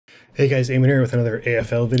Hey guys, Eamonn here with another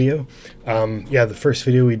AFL video. Yeah, the first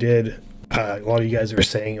video we did, a lot of you guys were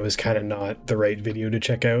saying it was kind of not the right video to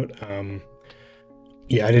check out.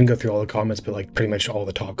 Yeah, I didn't go through all the comments, but like pretty much all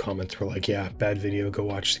the top comments were like, yeah, bad video, go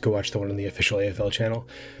watch the one on the official AFL channel.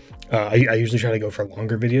 I usually try to go for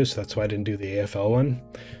longer videos, so that's why I didn't do the AFL one.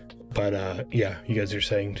 But yeah, you guys are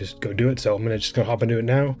saying just go do it, so I'm just gonna hop into it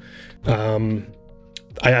now.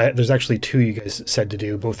 There's actually two you guys said to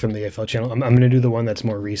do, both from the AFL channel. I'm going to do the one that's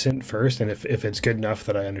more recent first, and if it's good enough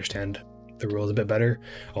that I understand the rules a bit better,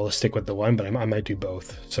 I'll just stick with the one, but I might do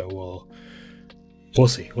both. So we'll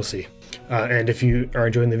see. And if you are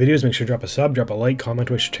enjoying the videos, make sure to drop a sub, drop a like, comment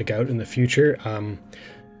what you should check out in the future.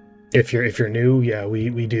 If you're new, yeah,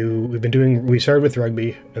 we started with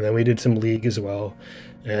rugby, and then we did some league as well,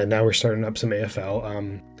 and now we're starting up some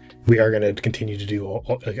AFL. We are going to continue to do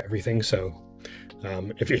like everything, so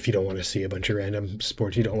if you don't want to see a bunch of random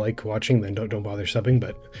sports you don't like watching, then don't bother subbing,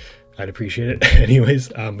 but I'd appreciate it anyways.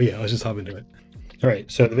 But yeah, let's just hop into it. All right,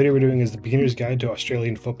 so the video we're doing is the Beginner's Guide to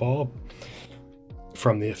Australian Football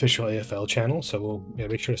from the official AFL channel. So we'll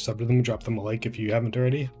make sure to sub to them, drop them a like if you haven't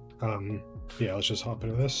already. Yeah, let's just hop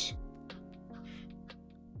into this.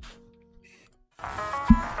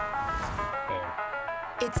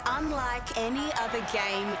 It's unlike any other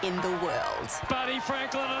game in the world. Buddy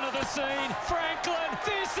Franklin under the scene. Franklin,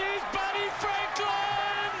 this is Buddy Franklin!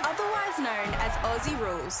 Otherwise known as Aussie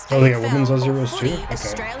Rules. Oh, they got women's Aussie Rules too? Okay.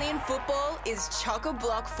 Australian football is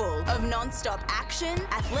chock-a-block full of non-stop action,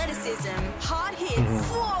 athleticism, hard hits,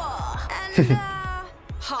 and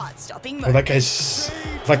heart-stopping moments. Oh,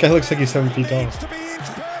 that guy looks like he's 7 feet tall.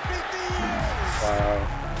 Wow.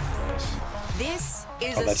 Nice. This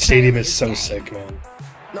is that stadium is so sick, man.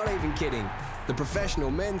 Not even kidding. The Professional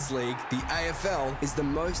Men's League, the AFL, is the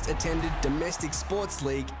most attended domestic sports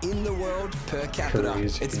league in the world per capita.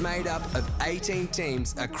 Crazy. It's made up of 18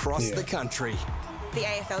 teams across the country. The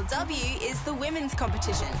AFLW is the women's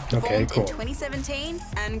competition, Okay, formed cool. in 2017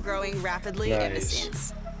 and growing rapidly ever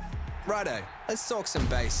since. Righto, let's talk some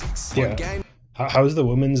basics. Yeah. How's the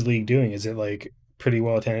women's league doing? Is it like pretty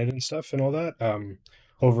well attended and stuff and all that?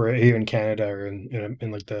 Over here in Canada or in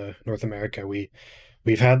like the North America,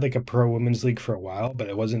 we've had like a pro women's league for a while, but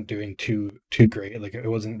it wasn't doing too great. Like it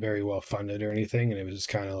wasn't very well funded or anything, and it was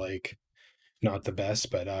kind of like not the best.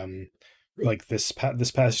 But like this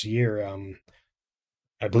past year,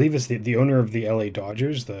 I believe it's the owner of the LA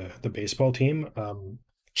Dodgers, the baseball team.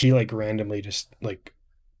 He like randomly just like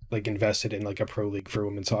invested in like a pro league for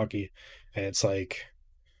women's hockey, and it's like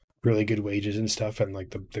really good wages and stuff, and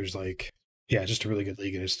like there's like. Yeah, just a really good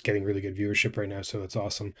league, and it's getting really good viewership right now, so that's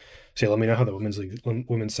awesome. So yeah, let me know how the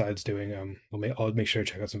women's side's doing. I'll make sure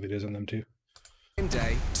to check out some videos on them too. Same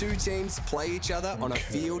day, two teams play each other on a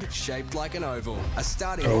field shaped like an oval. A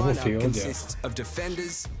starting Oval lineup field, consists of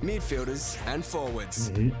defenders, midfielders, and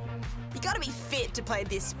forwards. You gotta be fit to play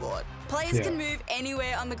this sport. Players can move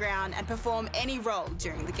anywhere on the ground and perform any role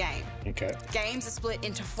during the game. Okay. Games are split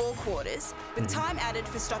into 4 quarters, with time added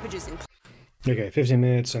for stoppages in Okay, 15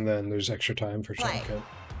 minutes, and then there's extra time for play. shot cut.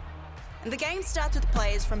 And the game starts with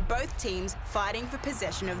players from both teams fighting for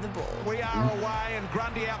possession of the ball. We are away, and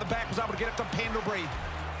Grundy out the back was able to get it to Pendlebury.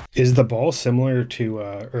 Is the ball similar to,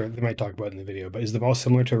 or they might talk about it in the video, but is the ball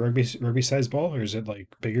similar to a rugby size ball, or is it like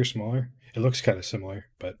bigger, smaller? It looks kind of similar,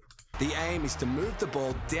 but. The aim is to move the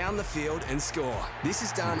ball down the field and score. This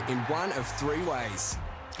is done in one of 3 ways.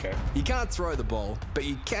 Okay. You can't throw the ball, but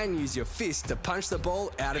you can use your fist to punch the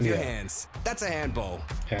ball out of your hands. That's a handball.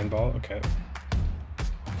 Handball, okay.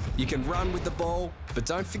 You can run with the ball, but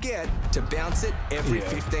don't forget to bounce it every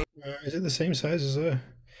 15. Is it the same size as a?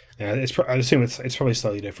 Yeah, I assume it's probably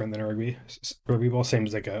slightly different than a rugby ball. Same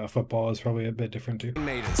as like a football is probably a bit different too.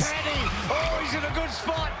 Meters. Penny! Oh, he's in a good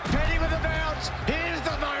spot. Penny with a bounce. Here's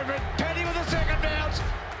the moment. Penny with a second bounce.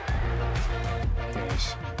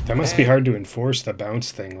 Nice. That must be hard to enforce, the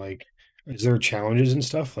bounce thing. Like, is there challenges and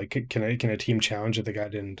stuff? Like, can a team challenge that the guy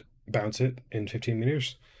didn't bounce it in 15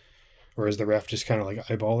 meters? Or is the ref just kind of like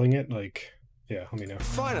eyeballing it? Like, yeah, let me know.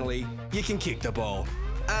 Finally, you can kick the ball.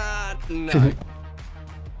 No.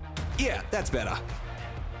 Yeah, that's better.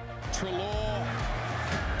 Trelaw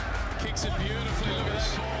kicks it beautifully. Look at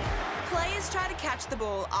that ball. Players try to catch the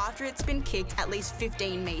ball after it's been kicked at least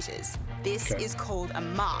 15 metres. This is called a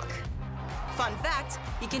mark. Fun fact,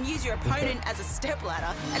 you can use your opponent as a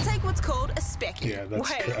stepladder and take what's called a specky. Yeah,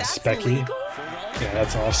 that's Wait, a that's specky. illegal? Yeah,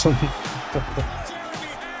 that's awesome.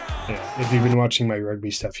 Yeah, if you've been watching my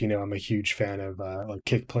rugby stuff, you know I'm a huge fan of like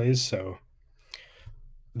kick plays, so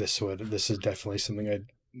this is definitely something I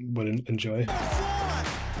would enjoy.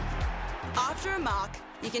 After a mark,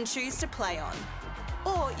 you can choose to play on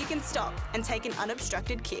Or you can stop and take an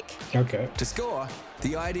unobstructed kick. Okay. To score,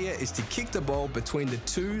 the idea is to kick the ball between the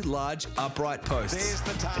two large upright posts. There's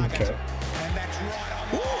the target. Okay. And that's right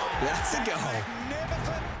on. Ooh, that's a goal.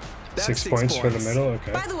 Magnificent. That's 6 points for the middle.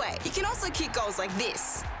 Okay. By the way, you can also kick goals like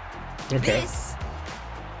this, Okay. this,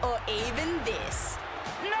 or even this.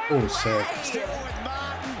 No Oh, way! sick. Still with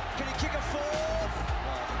Martin. Can he kick a fourth?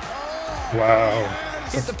 Oh, Wow.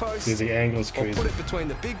 Hit the post. Dude, the angle's Or crazy. put it between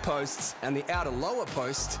the big posts and the outer lower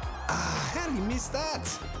post. How did he miss that?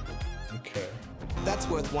 Okay. That's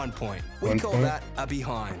worth 1 point. We 1 call point? that a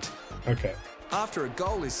behind. Okay. After a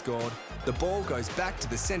goal is scored, the ball goes back to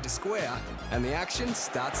the centre square and the action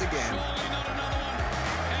starts again. surely not another one.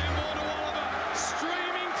 Handball to Oliver.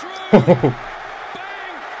 Streaming through.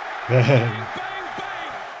 Bang, That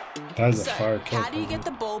bang, bang. was a So, far kick. how do you get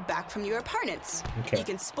the ball back from your opponents? Okay. You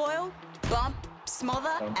can spoil, bump,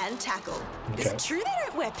 smother, and tackle. Is Okay. it true they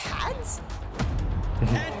don't wear pads?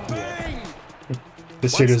 And bang.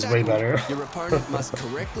 This dude Once is way tackled, better. Your opponent must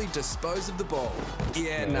correctly dispose of the ball.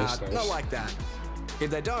 Yeah, Nice, nah, nice. not like that. If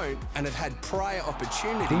they don't and have had prior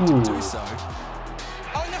opportunity Ooh. to do so,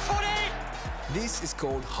 On the footy. this is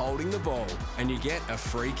called holding the ball and you get a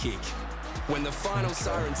free kick. When the final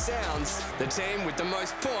siren sounds, the team with the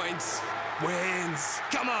most points wins.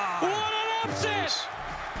 Come on! What an upset.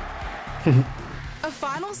 A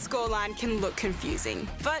final scoreline can look confusing,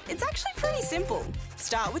 but it's actually pretty simple.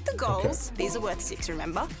 Start with the goals. These are worth 6,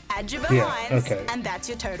 remember? Add your Yeah, behinds, okay. and that's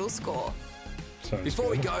your total score. Sounds Before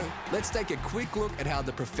we good. go, let's take a quick look at how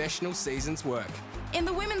the professional seasons work. In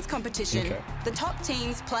the women's competition, Okay. the top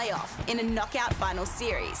teams play off in a knockout final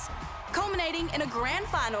series, culminating in a grand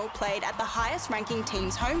final played at the highest ranking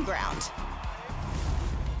team's home ground.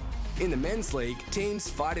 In the men's league, teams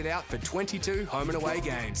fight it out for 22 home and away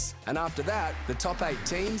games. And after that, the top 8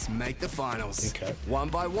 teams make the finals. Okay. One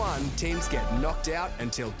by one, teams get knocked out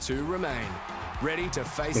until 2 remain. Ready to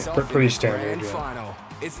face Yeah, off in pretty the standard, grand yeah. final.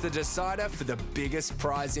 It's the decider for the biggest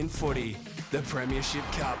prize in footy, the Premiership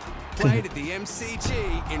Cup. Played at the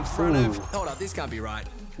MCG in front of... Ooh. Hold up, this can't be right.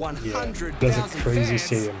 Yeah, 100,000 that's a crazy fans.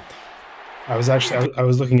 stadium. I was actually I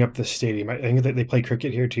was looking up the stadium. I think that they play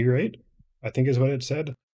cricket here too, right? I think is what it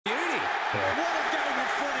said. Beauty. Yeah. What a game of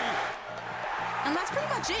footy. And that's pretty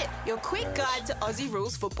much it, your quick guide to Aussie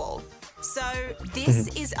rules football. So, this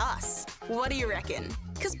is us. What do you reckon?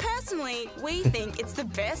 Because personally, we think it's the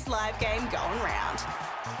best live game going round.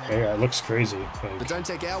 Yeah, it looks crazy. But Like, don't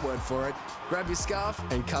take our word for it. Grab your scarf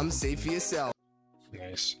and come see for yourself.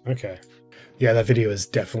 nice. Okay. Yeah, that video is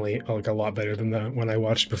definitely like a lot better than the one I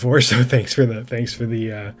watched before. So thanks for thanks for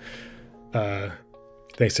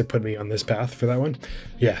putting me on this path for that one.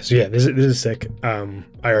 Yeah. So yeah, this is sick. I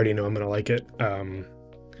already know I'm gonna like it.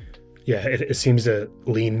 Yeah, it seems to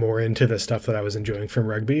lean more into the stuff that I was enjoying from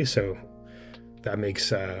rugby. So that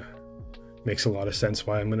makes a lot of sense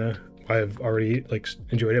why I've already like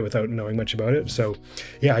enjoyed it without knowing much about it. So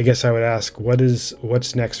yeah, I guess I would ask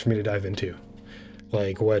what's next for me to dive into?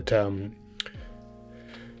 Like what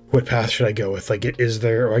path should I go with? Like, is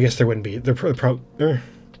there, or I guess there wouldn't be, there's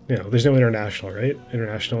no international, right?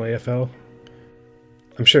 International AFL.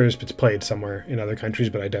 I'm sure it's played somewhere in other countries,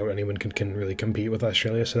 but I doubt anyone can really compete with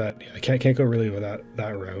Australia. So that I can't go really with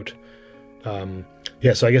that route.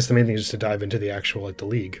 Yeah, so I guess the main thing is just to dive into the actual like the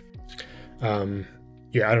league.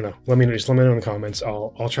 Yeah, I don't know. Let me know in the comments.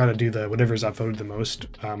 I'll try to do whatever's upvoted the most.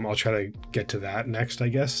 I'll try to get to that next, I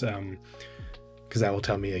guess. Because that will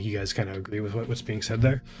tell me you guys kind of agree with what's being said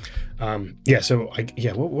there. Yeah. So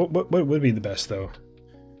what would be the best though?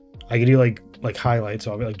 I could do like highlights,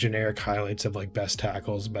 like generic highlights of like best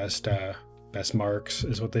tackles, best marks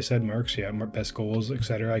is what they said. Marks, yeah, best goals,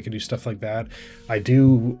 etc. I could do stuff like that. I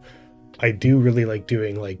do really like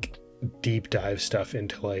doing like deep dive stuff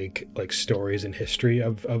into like stories and history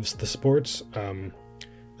of the sports.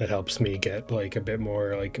 That helps me get like a bit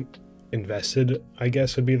more like invested, I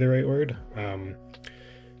guess would be the right word.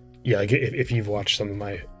 Yeah, like if you've watched some of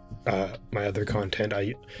my other content,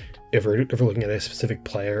 if we're looking at a specific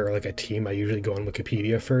player or like a team, I usually go on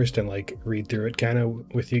Wikipedia first and like read through it kind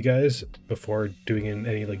of with you guys before doing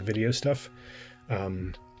any like video stuff.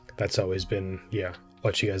 That's always been, yeah,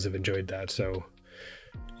 what you guys have enjoyed that. So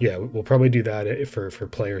yeah, we'll probably do that for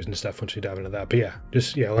players and stuff once we dive into that. But yeah,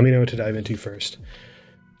 let me know what to dive into first.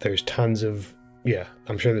 There's tons of, yeah,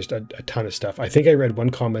 I'm sure there's a ton of stuff. I think I read one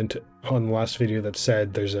comment on the last video that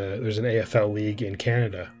said there's an AFL league in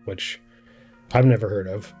Canada, which I've never heard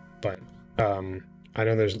of, but I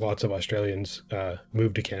know there's lots of Australians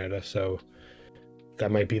moved to Canada, so that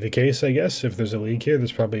might be the case, I guess. If there's a league here,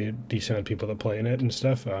 there's probably a decent amount of people that play in it and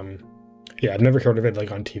stuff. Yeah, I've never heard of it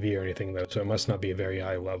like on TV or anything though, so it must not be a very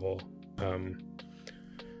high level.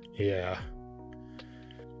 Yeah.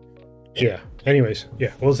 Yeah. Anyways,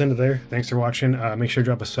 yeah, we'll just end it there. Thanks for watching. Make sure to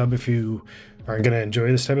drop a sub if you are going to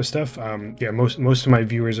enjoy this type of stuff. Yeah, most of my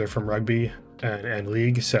viewers are from rugby and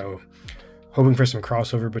league, so hoping for some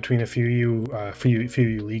crossover between a few of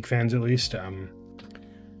you league fans at least.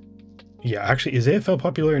 Yeah, actually, is AFL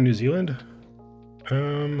popular in New Zealand?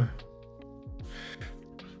 Let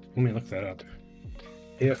me look that up.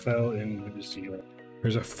 AFL in New Zealand.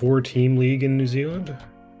 There's a 4-team league in New Zealand.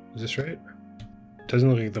 Is this right? Doesn't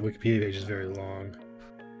look like the Wikipedia page is very long.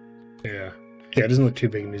 Yeah, it doesn't look too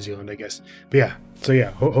big in New Zealand, I guess. But yeah, so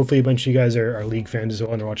yeah, hopefully a bunch of you guys are league fans as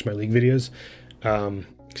well and are watching my league videos. So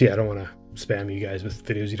yeah, I don't want to spam you guys with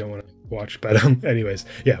videos you don't want to watch, but anyways,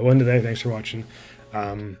 yeah, we'll end it there. Thanks for watching.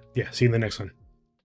 Yeah, see you in the next one.